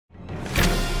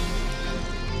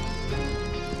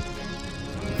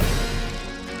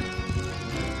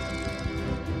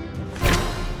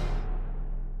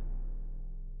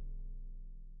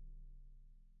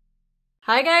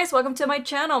Hi guys, welcome to my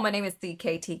channel. My name is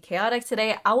CKT Chaotic.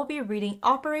 Today I will be reading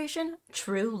Operation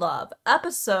True Love,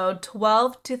 episode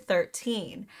 12 to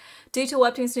 13. Due to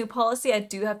Webtoon's new policy, I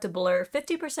do have to blur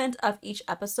 50% of each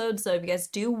episode, so if you guys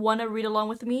do want to read along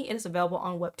with me, it is available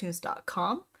on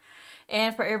webtoons.com.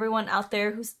 And for everyone out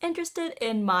there who's interested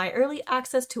in my early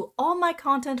access to all my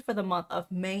content for the month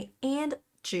of May and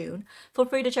June, feel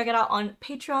free to check it out on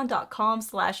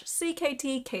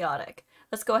patreon.com/cktchaotic.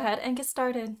 Let's go ahead and get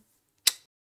started.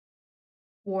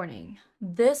 Warning.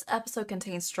 This episode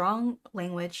contains strong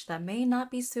language that may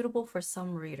not be suitable for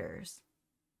some readers.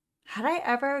 Had I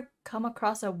ever come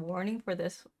across a warning for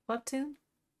this webtoon?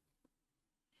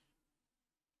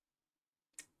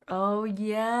 Oh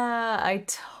yeah, I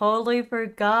totally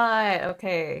forgot.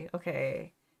 Okay.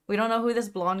 We don't know who this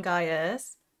blonde guy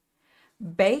is.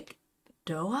 Bake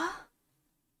Doa?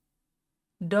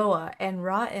 Doa and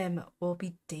Ra-im will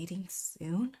be dating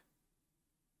soon?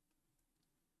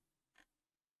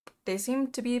 They seem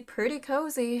to be pretty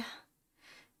cozy.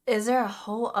 Is there a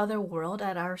whole other world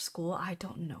at our school I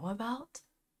don't know about?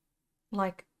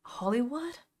 Like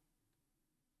Hollywood?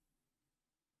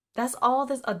 That's all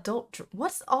this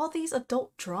what's all these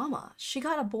adult drama? She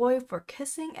got a boy for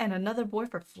kissing and another boy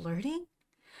for flirting?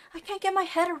 I can't get my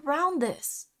head around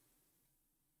this.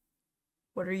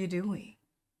 What are you doing?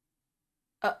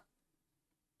 Uh,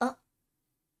 uh,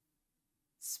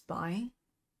 spying?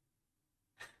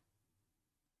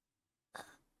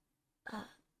 Uh,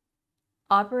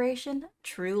 Operation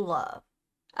True Love,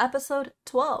 episode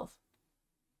 12.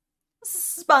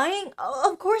 Spying?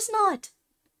 Of course not.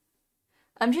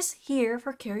 I'm just here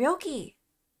for karaoke.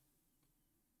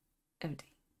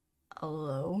 Empty.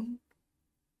 Alone?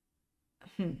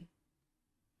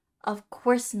 Of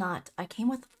course not. I came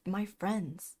with my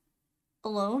friends.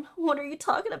 Alone? What are you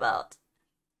talking about?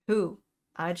 Who?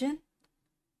 Ajin?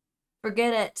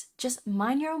 Forget it. Just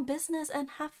mind your own business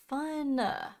and have fun.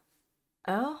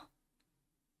 Oh?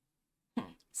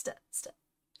 Step.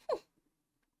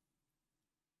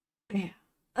 Bam.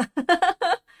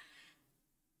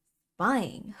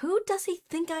 Spying? Who does he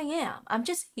think I am? I'm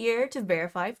just here to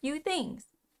verify a few things.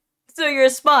 So you're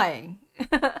spying?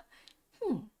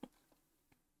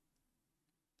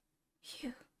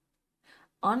 Phew.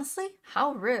 Honestly,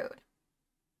 how rude.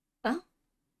 Huh?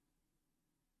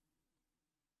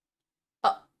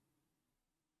 Oh.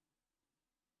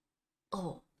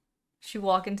 Oh. She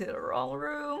walked into the wrong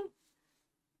room.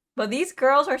 But these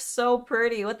girls are so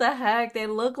pretty. What the heck? They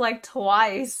look like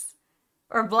Twice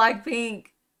or Blackpink.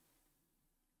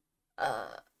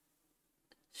 Uh,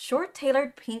 Short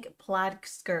tailored pink plaid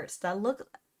skirts that look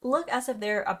as if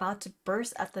they're about to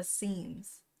burst at the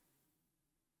seams.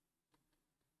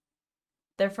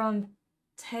 They're from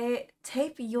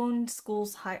Taepyeon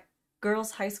School's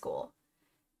girls' high school.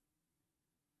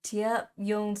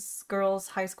 Taepyeon's girls'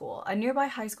 high school, a nearby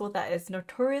high school that is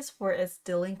notorious for its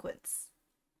delinquents.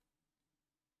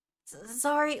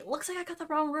 Sorry, looks like I got the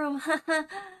wrong room.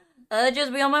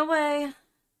 Just be on my way.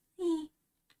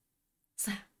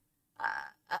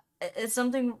 Is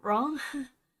something wrong?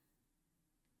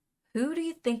 Who do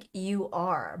you think you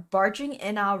are, barging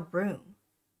in our room?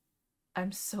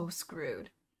 I'm so screwed.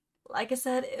 Like I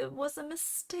said, it was a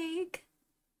mistake.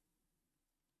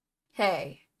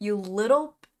 Hey, you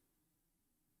little...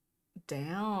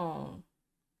 Down.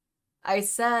 I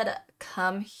said,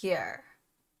 come here.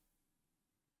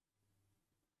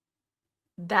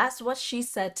 That's what she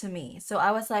said to me. So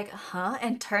I was like, huh?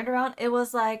 And turned around. It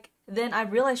was like, then I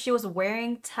realized she was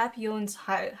wearing Taepyeon's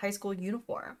high school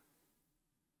uniform.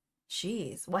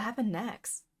 Jeez, what happened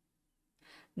next?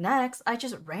 Next, I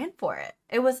just ran for it.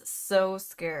 It was so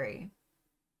scary.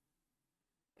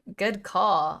 Good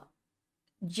call.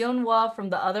 Jeonhwa from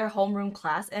the other homeroom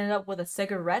class ended up with a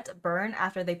cigarette burn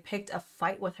after they picked a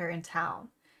fight with her in town.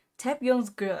 Taepyeon's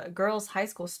girls' high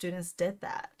school students did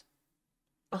that.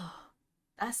 Oh,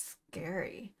 that's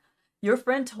scary. Your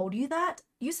friend told you that?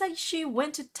 You said she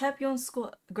went to Taepyeon's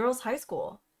girls' high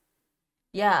school.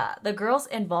 Yeah, the girls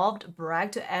involved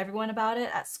bragged to everyone about it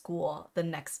at school the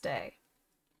next day.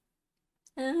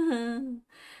 Am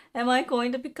I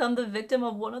going to become the victim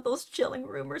of one of those chilling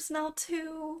rumors now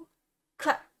too?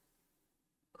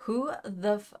 Who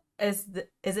the is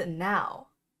it now?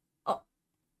 Oh.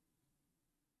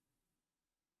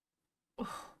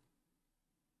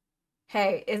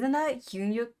 Hey, isn't that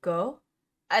Eunhyeok Go?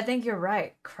 I think you're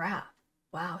right. Crap.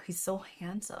 Wow, he's so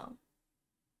handsome.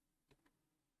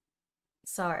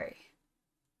 Sorry.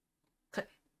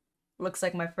 Looks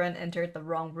like my friend entered the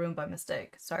wrong room by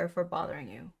mistake. Sorry for bothering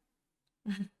you.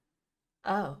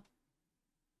 Oh.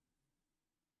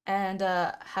 And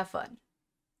have fun.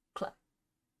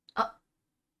 Uh,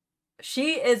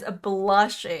 She is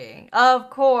blushing. Of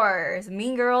course.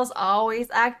 Mean girls always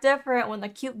act different when the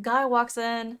cute guy walks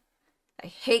in. I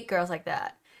hate girls like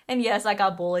that. And yes, I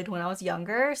got bullied when I was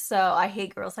younger, so I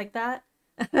hate girls like that.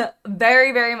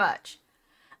 Very, very much.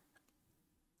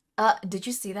 Did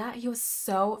you see that? He was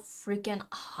so freaking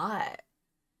hot.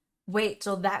 Wait,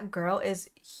 so that girl is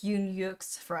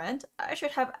Eunhyeok's friend? I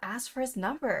should have asked for his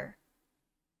number.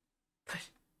 But,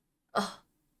 ugh.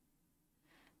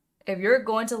 If you're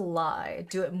going to lie,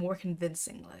 do it more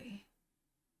convincingly.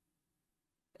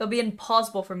 It'll be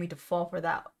impossible for me to fall for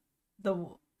that. The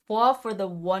fall for the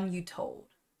one you told.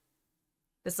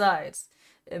 Besides,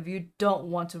 if you don't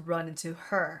want to run into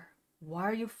her, why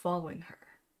are you following her?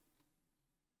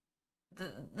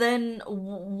 Then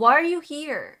why are you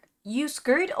here? You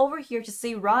scurried over here to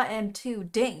see Ra-im too,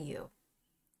 didn't you?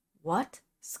 What?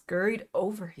 Scurried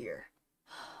over here?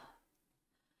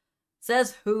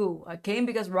 Says who? I came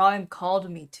because Ra-im called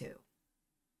me to.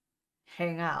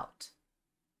 Hang out.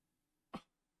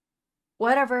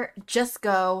 Whatever, just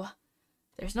go.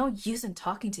 There's no use in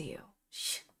talking to you.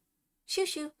 Shoo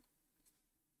shoo.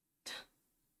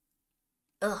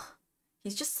 Ugh,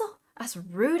 he's just so as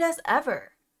rude as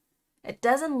ever. It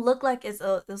doesn't look like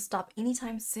it'll stop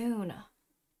anytime soon.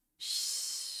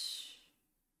 Shh.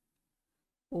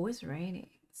 Oh, it's raining.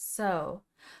 So,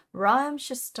 Ra-im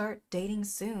should start dating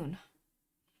soon.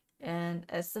 And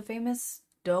it's the famous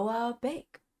Doa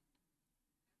bake.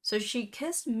 So she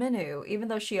kissed Minu even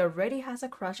though she already has a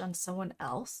crush on someone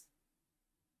else?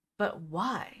 But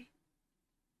why?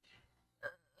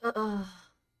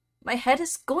 My head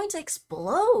is going to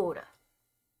explode.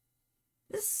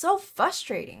 This is so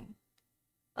frustrating.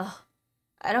 Ugh,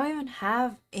 I don't even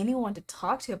have anyone to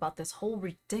talk to about this whole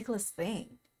ridiculous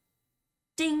thing.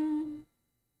 Ding!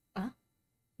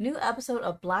 New episode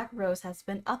of Black Rose has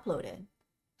been uploaded.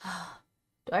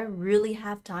 Do I really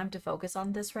have time to focus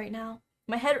on this right now?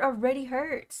 My head already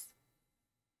hurts.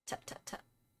 Tap, tap, tap.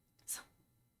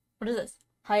 What is this?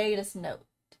 Hiatus note.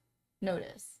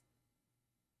 Notice.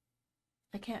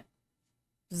 I can't.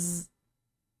 Bzz.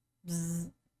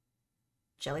 Bzz.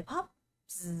 Jellypop?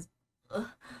 Bzz.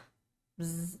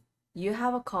 Bzz. You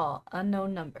have a call.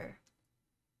 Unknown number.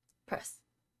 Press.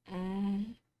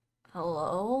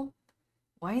 Hello?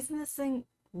 Why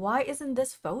isn't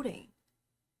this voting?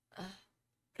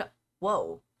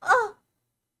 Whoa.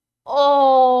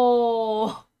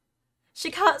 Oh!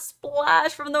 She got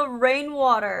splashed from the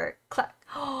rainwater. Clack.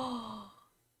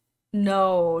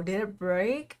 No, did it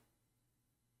break?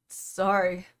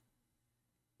 Sorry.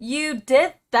 You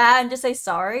did that and just say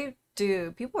sorry?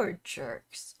 Dude, people are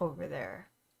jerks over there.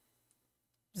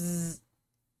 Bzz.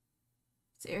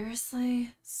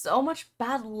 Seriously? So much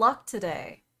bad luck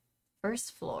today.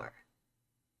 First floor.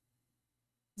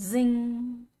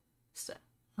 Zing.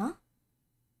 Huh?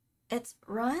 It's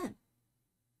Ra-im.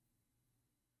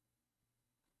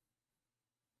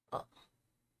 Oh.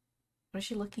 What is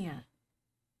she looking at?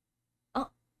 Oh.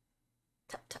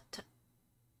 Tap, tap, tap.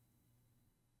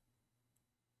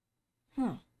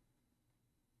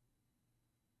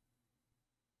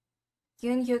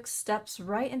 Eunhyeok steps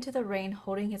right into the rain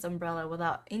holding his umbrella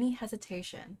without any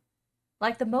hesitation.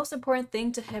 Like the most important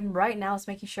thing to him right now is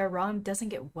making sure Ra-im doesn't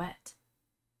get wet.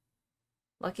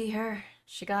 Lucky her.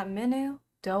 She got Minu,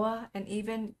 Doa, and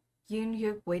even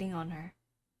Eunhyeok waiting on her.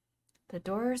 The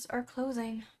doors are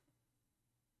closing.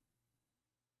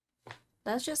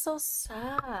 That's just so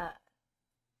sad.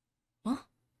 Huh?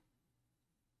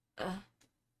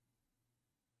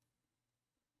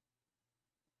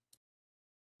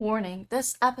 Warning,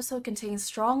 this episode contains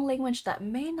strong language that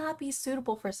may not be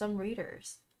suitable for some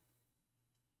readers.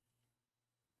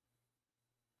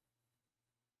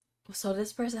 So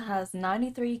this person has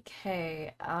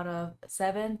 93K out of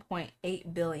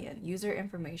 7.8 billion user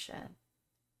information.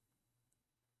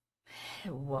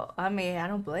 Well, I mean, I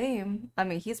don't blame. I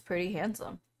mean, he's pretty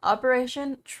handsome.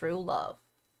 Operation True Love.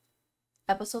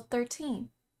 Episode 13.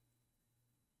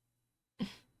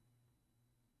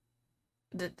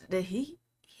 Did he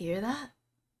hear that?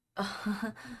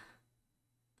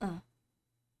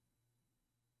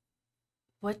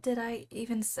 What did I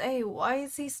even say? Why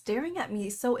is he staring at me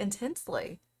so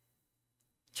intensely?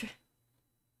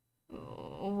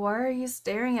 Why are you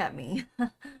staring at me?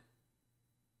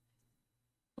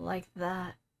 Like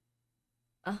that.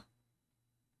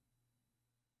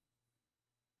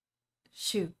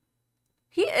 Shoot.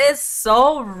 He is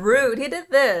so rude. He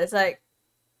did this. Like,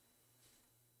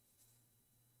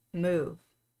 move.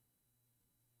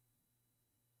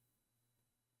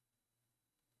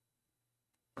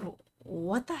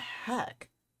 What the heck?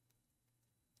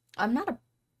 I'm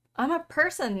a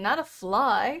person, not a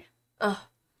fly. Ugh.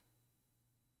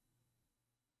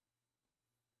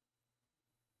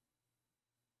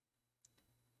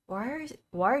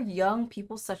 why are young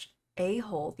people such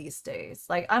a-hole these days?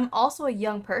 Like, I'm also a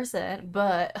young person,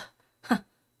 but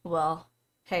well,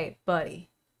 hey, buddy.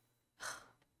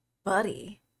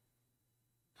 Buddy.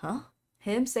 Huh?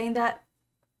 Him saying that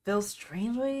feels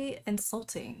strangely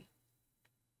insulting.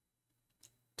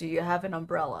 Do you have an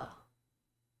umbrella?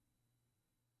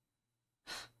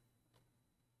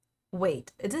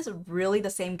 Wait, is this really the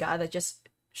same guy that just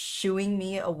shooing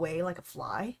me away like a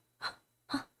fly?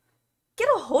 Get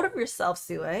a hold of yourself,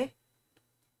 Sue. I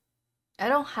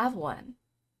don't have one.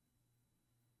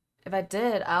 If I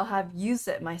did, I'll have used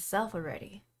it myself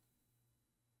already.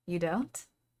 You don't?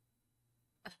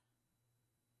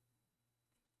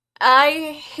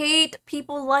 I hate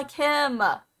people like him.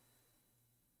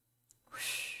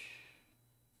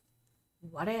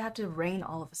 Why do I have to rain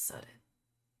all of a sudden?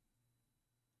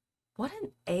 What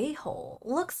an a-hole.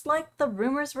 Looks like the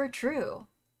rumors were true.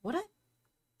 What a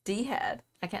d-head.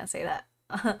 I can't say that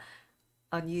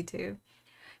on YouTube.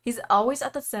 He's always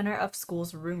at the center of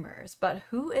school's rumors, but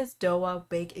who is Doa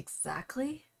Bake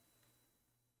exactly?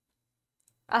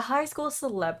 A high school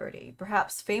celebrity,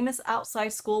 perhaps famous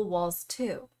outside school walls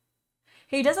too.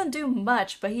 He doesn't do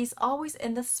much, but he's always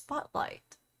in the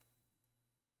spotlight.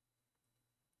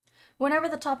 Whenever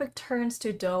the topic turns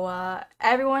to Doa,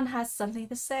 everyone has something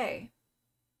to say.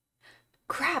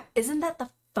 Crap, isn't that the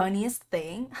funniest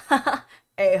thing?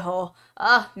 A-hole.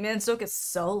 Minsuk is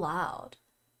so loud.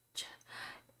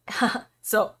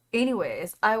 So,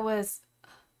 anyways, I was...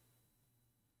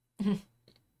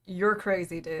 You're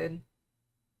crazy, dude.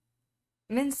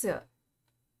 Minsuk.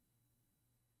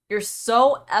 You're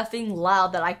so effing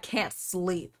loud that I can't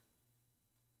sleep.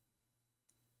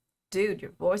 Dude,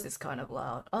 your voice is kind of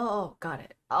loud. Oh, got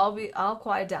it. I'll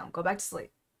quiet down. Go back to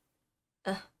sleep.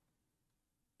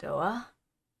 Doa?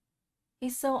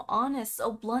 He's so honest,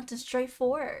 so blunt and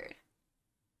straightforward.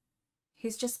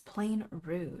 He's just plain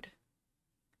rude.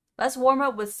 Let's warm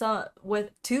up with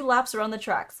 2 laps around the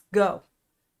tracks. Go.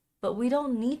 But we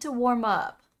don't need to warm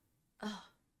up. Ugh.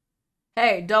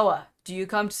 Hey, Doa, do you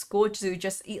come to school to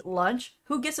just eat lunch?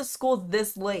 Who gets to school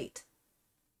this late?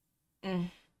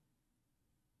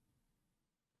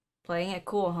 Playing it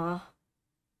cool, huh?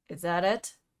 Is that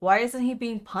it? Why isn't he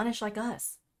being punished like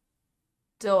us?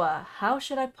 Doa, how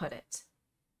should I put it?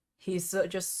 He's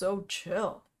just so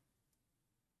chill.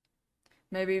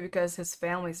 Maybe because his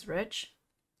family's rich?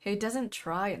 He doesn't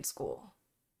try in school.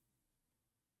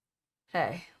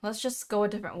 Hey, let's just go a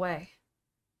different way.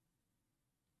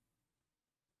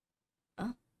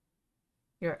 Huh?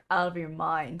 You're out of your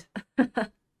mind.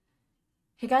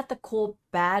 He got the cool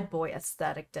bad boy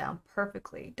aesthetic down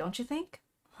perfectly, don't you think?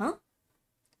 Huh?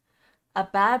 A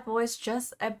bad boy's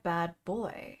just a bad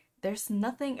boy. There's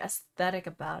nothing aesthetic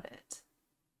about it.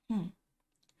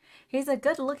 He's a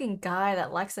good-looking guy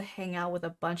that likes to hang out with a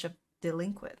bunch of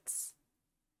delinquents.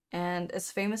 And is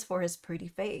famous for his pretty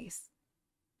face.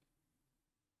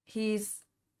 He's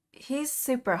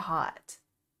super hot.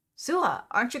 Suha,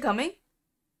 aren't you coming?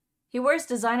 He wears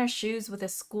designer shoes with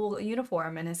his school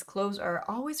uniform and his clothes are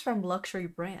always from luxury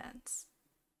brands.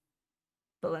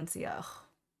 Balenciaga.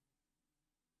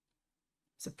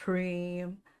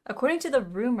 Supreme. According to the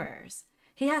rumors,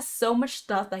 he has so much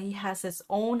stuff that he has his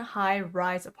own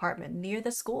high-rise apartment near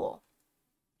the school.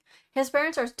 His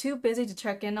parents are too busy to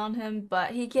check in on him,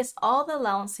 but he gets all the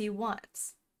allowance he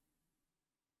wants.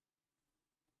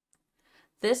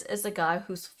 This is the guy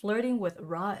who's flirting with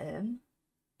Ra-im.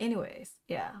 Anyways,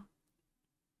 yeah.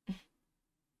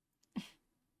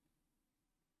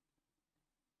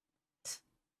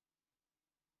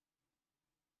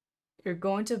 You're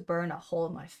going to burn a hole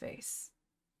in my face.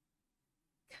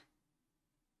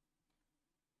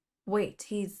 Wait,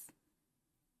 he's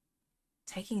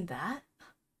taking that?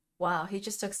 Wow, he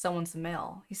just took someone's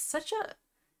mail. He's such a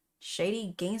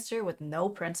shady gangster with no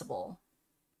principles.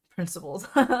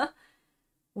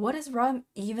 What is Ram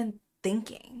even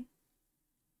thinking?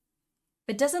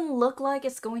 It doesn't look like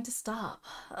it's going to stop.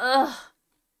 Ugh.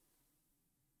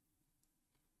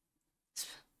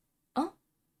 Oh?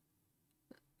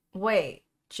 Wait,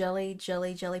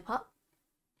 Jellypop?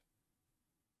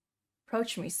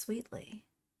 Approach me sweetly.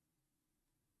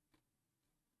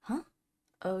 Huh?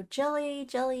 Oh, Jelly.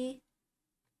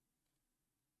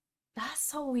 That's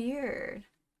so weird.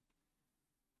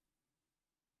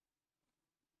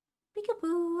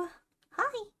 Peekaboo.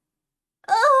 Hi.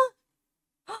 Oh!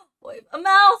 Wait, a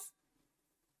mouse!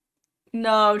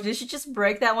 No, did she just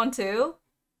break that one too?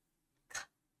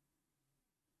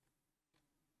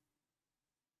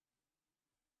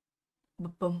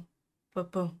 Boom.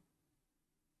 Boom.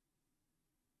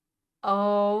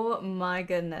 Oh my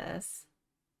goodness.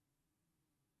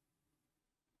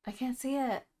 I can't see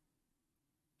it.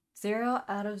 0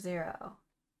 out of 0.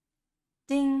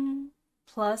 Ding.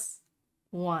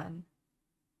 +1.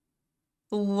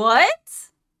 What?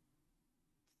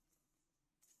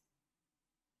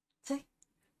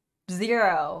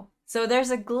 0. So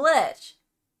there's a glitch.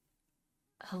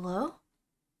 Hello?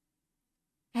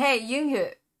 Hey,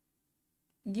 Eunhyeok.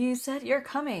 You said you're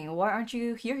coming. Why aren't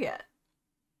you here yet?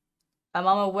 I'm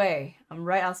on my way. I'm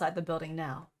right outside the building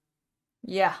now.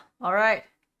 Yeah, alright.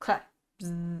 Clap.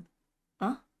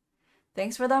 Huh?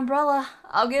 Thanks for the umbrella.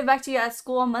 I'll give it back to you at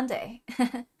school on Monday.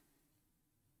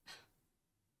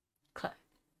 Clap.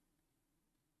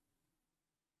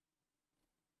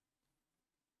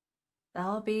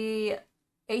 That'll be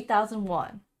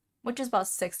 8,001, which is about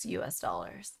 $6 US.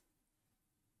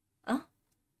 Huh?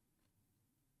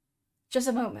 Just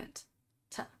a moment.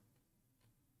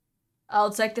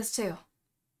 I'll take this too.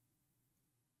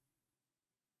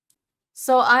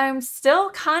 So I'm still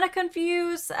kind of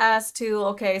confused as to,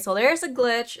 okay, so there's a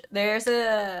glitch. There's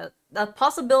a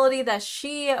possibility that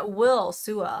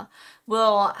Sua,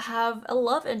 will have a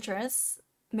love interest.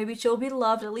 Maybe she'll be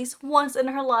loved at least once in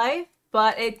her life,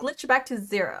 but it glitched back to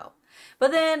 0.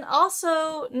 But then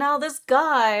also, now this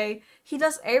guy, he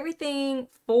does everything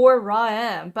for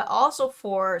Ra-im, but also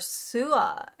for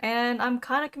Sua. And I'm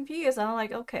kind of confused. I'm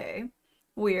like, okay,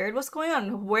 weird. What's going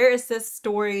on? Where is this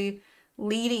story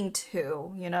leading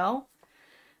to, you know?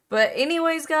 But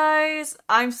anyways, guys,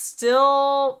 I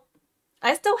still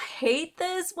hate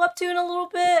this webtoon a little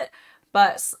bit,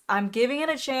 but I'm giving it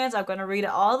a chance. I'm gonna read it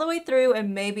all the way through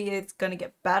and maybe it's gonna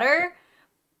get better.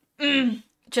 I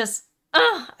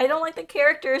don't like the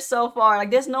characters so far. Like,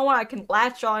 there's no one I can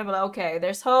latch on, but okay,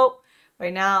 there's hope.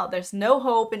 Right now, there's no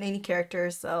hope in any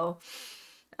characters, so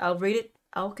I'll read it.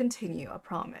 I'll continue, I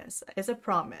promise. It's a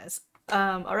promise.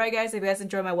 Alright guys, if you guys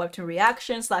enjoy my webtoon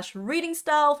reaction / reading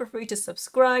style, feel free to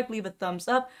subscribe, leave a thumbs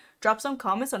up, drop some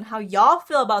comments on how y'all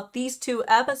feel about these 2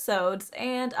 episodes,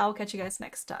 and I'll catch you guys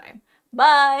next time.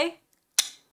 Bye!